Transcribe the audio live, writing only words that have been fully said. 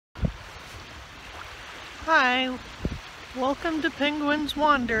Hi, welcome to Penguins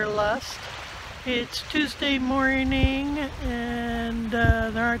Wanderlust. It's Tuesday morning and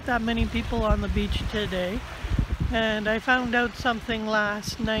there aren't that many people on the beach today. And I found out something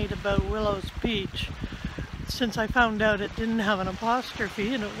last night about Willows Beach. Since I found out it didn't have an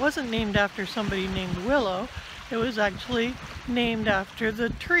apostrophe and it wasn't named after somebody named Willow, it was actually named after the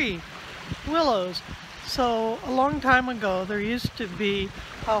tree, Willows. So a long time ago there used to be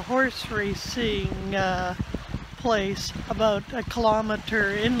a horse racing place about a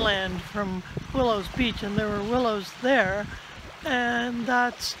kilometer inland from Willows Beach, and there were willows there, and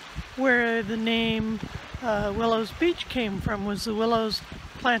that's where the name Willows Beach came from, was the willows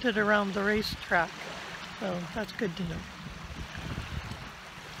planted around the racetrack. So that's good to know.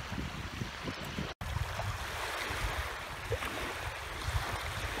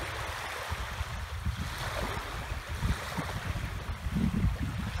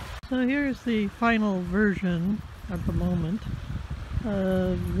 So here's the final version at the moment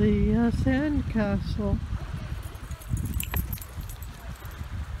of the sand castle.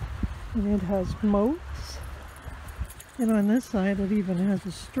 And it has moats. And on this side it even has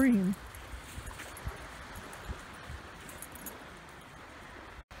a stream.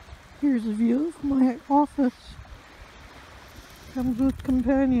 Here's a view of my office. Comes with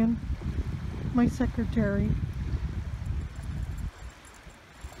companion, my secretary.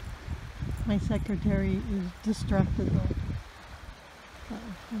 My secretary is distracted though. So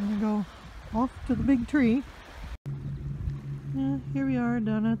I'm gonna go off to the big tree. Yeah, here we are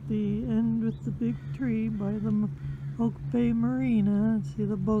down at the end with the big tree by the Oak Bay Marina. See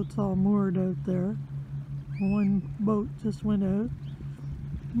the boats all moored out there. One boat just went out.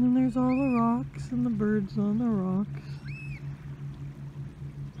 And then there's all the rocks and the birds on the rocks.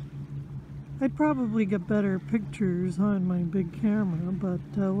 I'd probably get better pictures on my big camera, but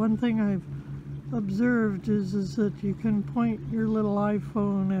one thing I've observed is that you can point your little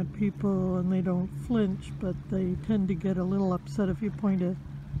iPhone at people and they don't flinch, but they tend to get a little upset if you point a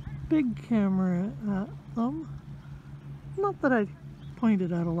big camera at them. Not that I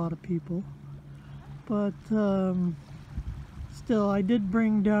pointed at a lot of people, but still, I did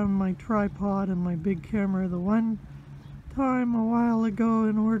bring down my tripod and my big camera the one time a while ago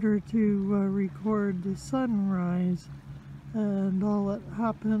in order to record the sunrise, and all that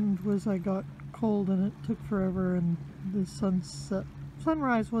happened was I got cold and it took forever, and the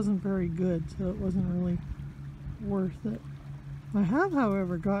sunrise wasn't very good, so it wasn't really worth it. I have,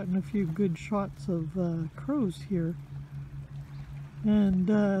 however, gotten a few good shots of crows here, and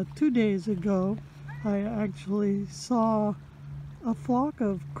 2 days ago I actually saw a flock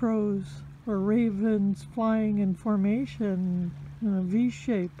of crows or ravens flying in formation in a V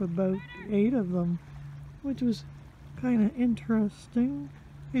shape, about 8 of them, which was kind of interesting.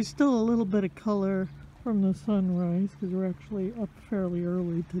 There's still a little bit of color from the sunrise because we're actually up fairly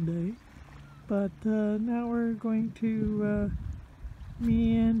early today, but now we're going to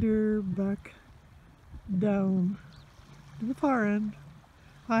meander back down to the far end.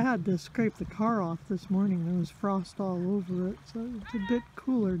 I had to scrape the car off this morning. There was frost all over it, so it's a bit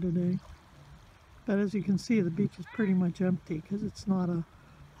cooler today. But as you can see, the beach is pretty much empty because it's not a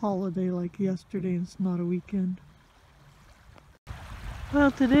holiday like yesterday and it's not a weekend.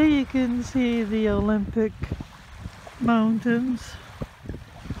 Well, today you can see the Olympic Mountains,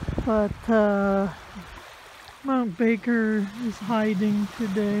 but Mount Baker is hiding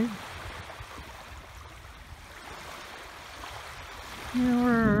today. Now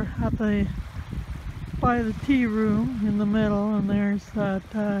we're at by the tea room in the middle, and there's that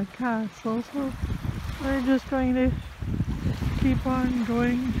castle, so we're just going to keep on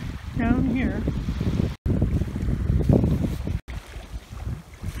going down here.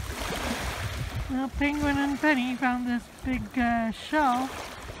 Well, Penguin and Penny found this big shell,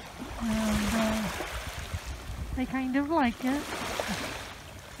 and they kind of like it.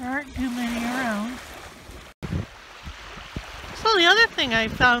 There aren't too many around. So the other thing I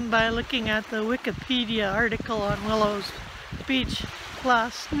found by looking at the Wikipedia article on Willows Beach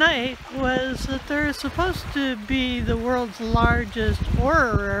last night was that there is supposed to be the world's largest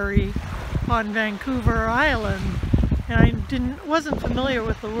orrery on Vancouver Island, and I wasn't familiar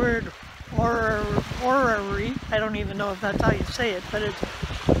with the word orrery. I don't even know if that's how you say it, but it's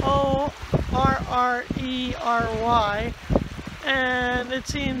O-R-R-E-R-Y. And it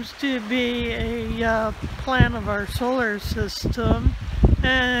seems to be a plan of our solar system,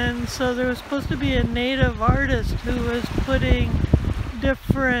 and so there was supposed to be a native artist who was putting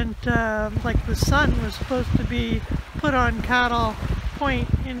different, like the sun was supposed to be put on Cattle Point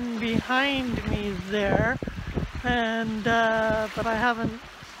in behind me there, and but I haven't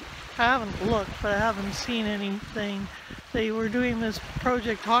I haven't looked, but I haven't seen anything. They were doing this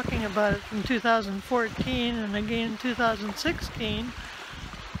project talking about it from 2014 and again in 2016,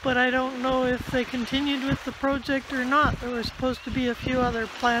 but I don't know if they continued with the project or not. There were supposed to be a few other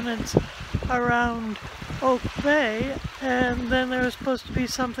planets around Oak Bay, and then there was supposed to be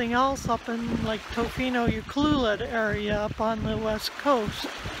something else up in like Tofino, Ucluelet area up on the west coast,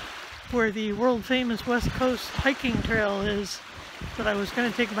 where the world famous West Coast hiking trail is, that I was going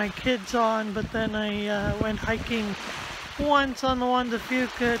to take my kids on, but then I went hiking once on the Juan de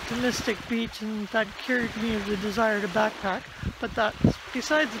Fuca to Mystic Beach, and that cured me of the desire to backpack, but that's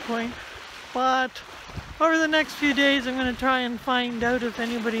besides the point. But over the next few days I'm going to try and find out if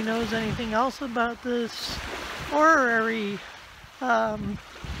anybody knows anything else about this orrery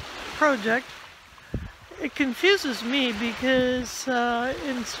project. It confuses me because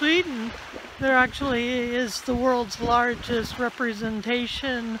in Sweden there actually is the world's largest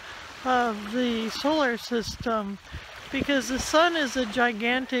representation of the solar system, because the sun is a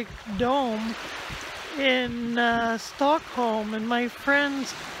gigantic dome in Stockholm, and my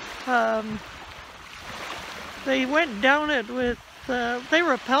friends, they went down it with, they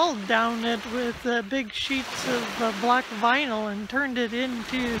rappelled down it with big sheets of black vinyl and turned it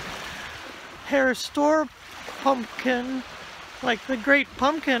into hair store pumpkin, like the Great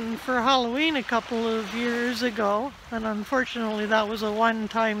Pumpkin for Halloween a couple of years ago, and unfortunately that was a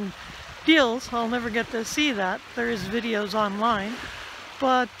one-time deal, so I'll never get to see that. There is videos online,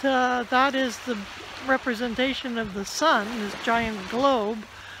 but that is the representation of the sun, this giant globe.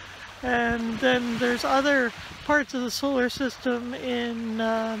 And then there's other parts of the solar system in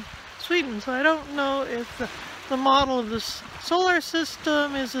Sweden, so I don't know if the model of the solar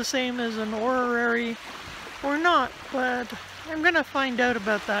system is the same as an orrery or not, but I'm going to find out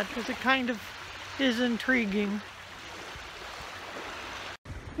about that because it kind of is intriguing.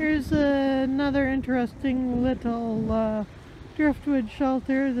 Here's another interesting little driftwood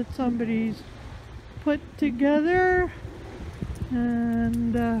shelter that somebody's put together,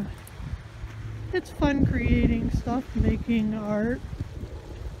 and it's fun creating stuff, making art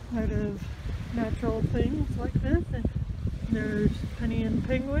out of natural things like this. And there's Penny and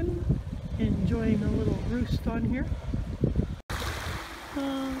Penguin enjoying a little roost on here.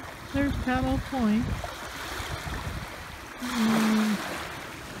 There's Paddle Point.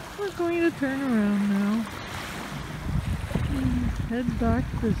 We're going to turn around now and head back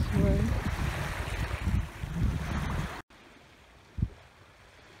this way.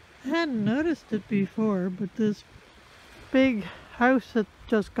 I hadn't noticed it before, but this big house that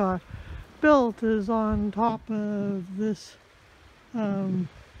just got built is on top of this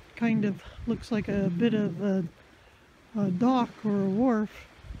kind of looks like a bit of a dock or a wharf,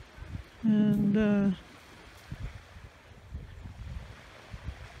 and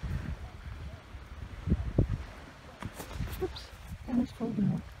oops, almost fell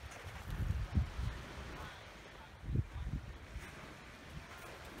down.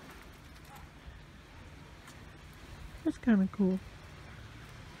 That's kind of cool.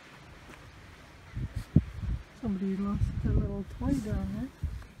 Somebody lost their little toy down there.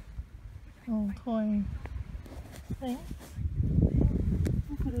 Little toy thing.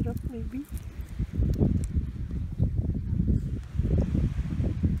 I'll put it up maybe.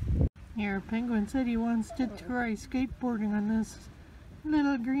 Here, Penguin said he wants to try skateboarding on this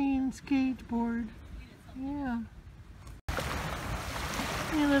little green skateboard. Yeah.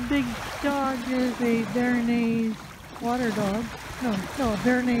 And the big dog is a Bernese water dog. No,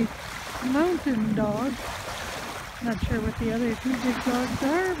 Bernese mountain dog. Not sure what the other two big dogs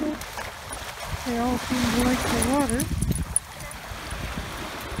are, but they all seem to like the water.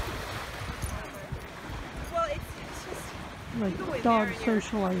 Well, it's just like dog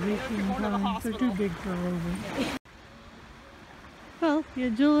socialization times. They're too big for a rover. Well, the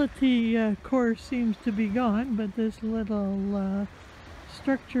agility course seems to be gone, but this little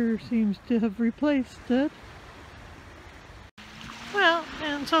structure seems to have replaced it. Well,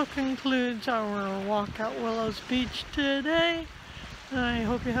 and so concludes our walk at Willows Beach today. I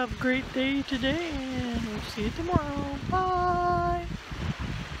hope you have a great day today, and we'll see you tomorrow. Bye!